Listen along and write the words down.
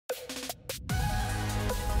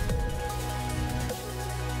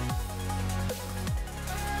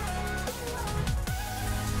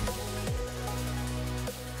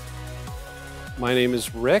My name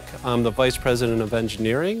is Rick. I'm the Vice President of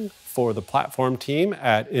Engineering for the platform team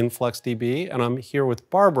at InfluxDB, and I'm here with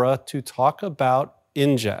Barbara to talk about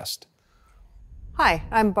ingest. Hi,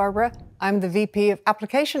 I'm Barbara. I'm the VP of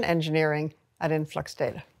Application Engineering at Ingest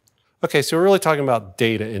Data. Okay, so we're really talking about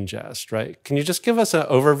data ingest, right? Can you just give us an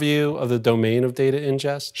overview of the domain of data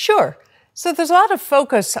ingest? Sure. So there's a lot of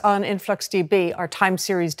focus on InfluxDB, our time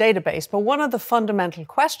series database, but one of the fundamental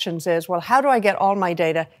questions is, well, how do I get all my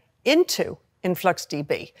data into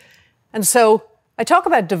InfluxDB? And so I talk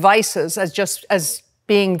about devices as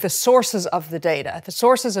being the sources of the data, the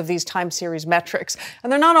sources of these time series metrics.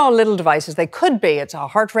 And they're not all little devices. They could be. It's a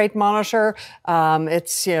heart rate monitor.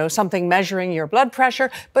 It's something measuring your blood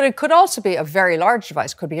pressure. But it could also be a very large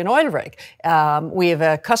device. It could be an oil rig. We have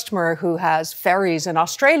a customer who has ferries in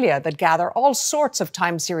Australia that gather all sorts of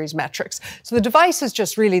time series metrics. So the device is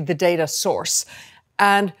just really the data source.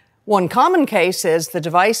 And one common case is the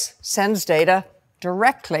device sends data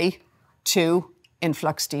directly to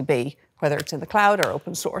InfluxDB, whether it's in the cloud or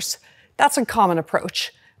open source. That's a common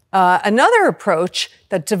approach. Another approach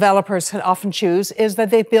that developers can often choose is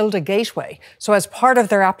that they build a gateway. So as part of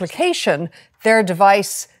their application, their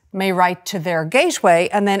device may write to their gateway,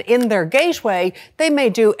 and then in their gateway, they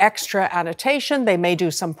may do extra annotation, they may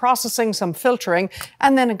do some processing, some filtering,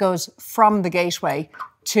 and then it goes from the gateway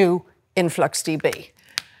to InfluxDB.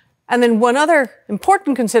 And then one other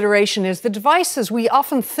important consideration is the devices. We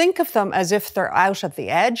often think of them as if they're out at the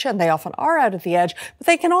edge, and they often are out at the edge, but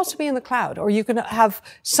they can also be in the cloud, or you can have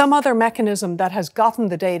some other mechanism that has gotten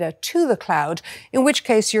the data to the cloud, in which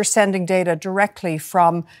case you're sending data directly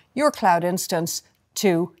from your cloud instance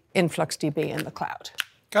to InfluxDB in the cloud.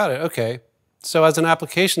 Got it, okay. So as an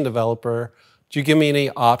application developer, do you give me any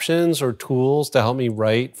options or tools to help me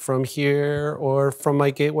write from here or from my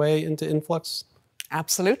gateway into Influx?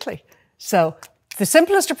 Absolutely. So the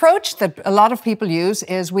simplest approach that a lot of people use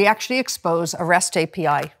is we actually expose a REST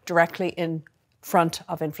API directly in front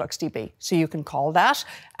of InfluxDB. So you can call that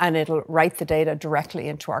and it'll write the data directly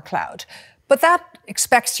into our cloud. But that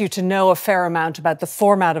expects you to know a fair amount about the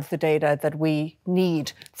format of the data that we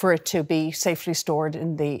need for it to be safely stored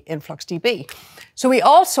in the InfluxDB. So we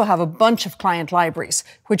also have a bunch of client libraries,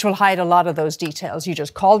 which will hide a lot of those details. You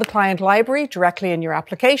just call the client library directly in your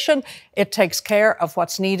application. It takes care of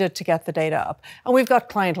what's needed to get the data up. And we've got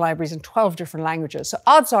client libraries in 12 different languages. So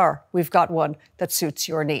odds are we've got one that suits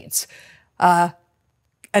your needs.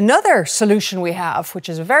 Another solution we have, which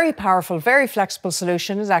is a very powerful, very flexible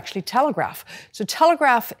solution, is actually Telegraph. So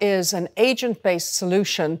Telegraph is an agent-based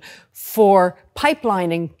solution for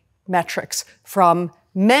pipelining metrics from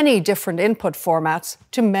many different input formats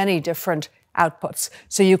to many different outputs.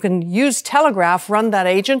 So you can use Telegraph, run that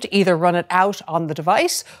agent, either run it out on the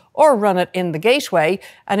device or run it in the gateway,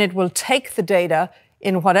 and it will take the data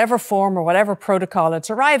in whatever form or whatever protocol it's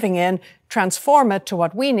arriving in, transform it to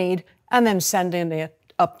what we need, and then send in it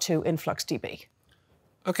up to InfluxDB.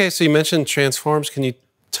 Okay, so you mentioned transforms. Can you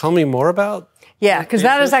tell me more about? Yeah, because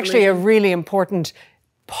that is actually a really important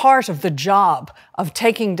part of the job of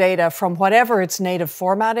taking data from whatever its native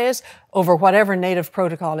format is over whatever native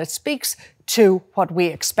protocol it speaks to what we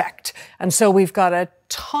expect. And so we've got a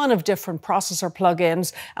ton of different processor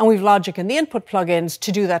plugins, and we've logic in the input plugins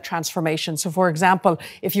to do that transformation. So for example,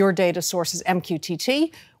 if your data source is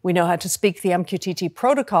MQTT, we know how to speak the MQTT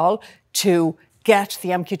protocol to get the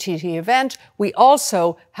MQTT event. We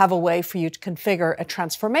also have a way for you to configure a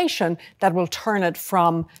transformation that will turn it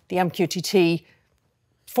from the MQTT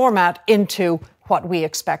format into what we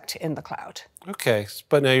expect in the cloud. Okay,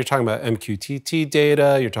 but now you're talking about MQTT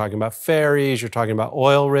data, you're talking about ferries, you're talking about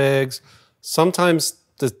oil rigs. Sometimes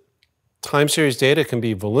the time series data can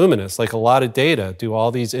be voluminous, like a lot of data. Do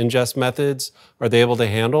all these ingest methods, are they able to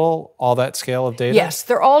handle all that scale of data? Yes,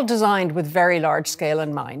 they're all designed with very large scale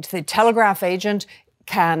in mind. The Telegraph agent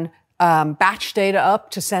can batch data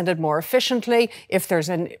up to send it more efficiently. If there's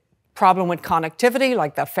a problem with connectivity,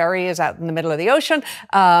 like that ferry is out in the middle of the ocean,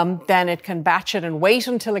 then it can batch it and wait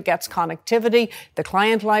until it gets connectivity. The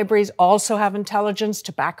client libraries also have intelligence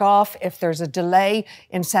to back off. If there's a delay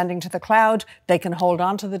in sending to the cloud, they can hold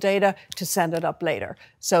on to the data to send it up later.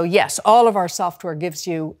 So yes, all of our software gives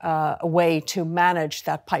you a way to manage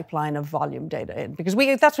that pipeline of volume data in, because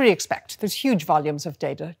that's what we expect. There's huge volumes of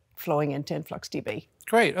data flowing into InfluxDB.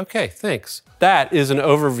 Great, okay, thanks. That is an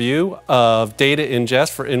overview of data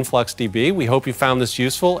ingest for InfluxDB. We hope you found this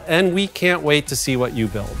useful, and we can't wait to see what you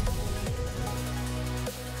build.